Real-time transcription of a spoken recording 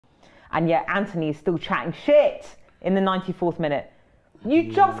and yet Anthony's still chatting shit in the 94th minute.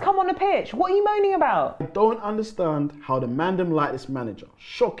 You just come on the pitch. What are you moaning about? I don't understand how the man them like this manager.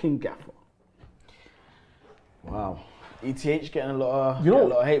 Shocking gaffer. Wow. ETH getting a lot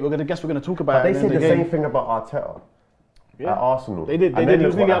of hate. We're gonna talk about it. They said the same thing about Arteta at Arsenal. They did. He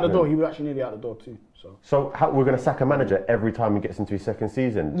was nearly out the door. He was actually nearly out the door too. So we're going to sack a manager every time he gets into his second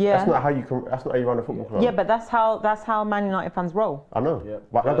season. Yeah. That's not how you run a football club. Yeah, but that's how Man United fans roll. I know. Yeah.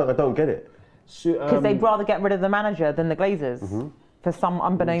 But I don't get it. Because they'd rather get rid of the manager than the Glazers. For some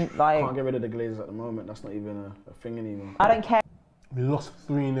unbeknownst, like... Can't get rid of the Glazers at the moment. That's not even a thing anymore. I don't care. We lost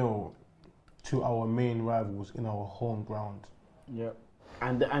 3-0 to our main rivals in our home ground. Yeah.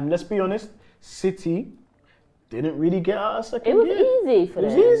 And let's be honest, City didn't really get out a second It was gear. easy for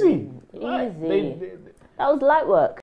them. It was easy. Easy. That was light work.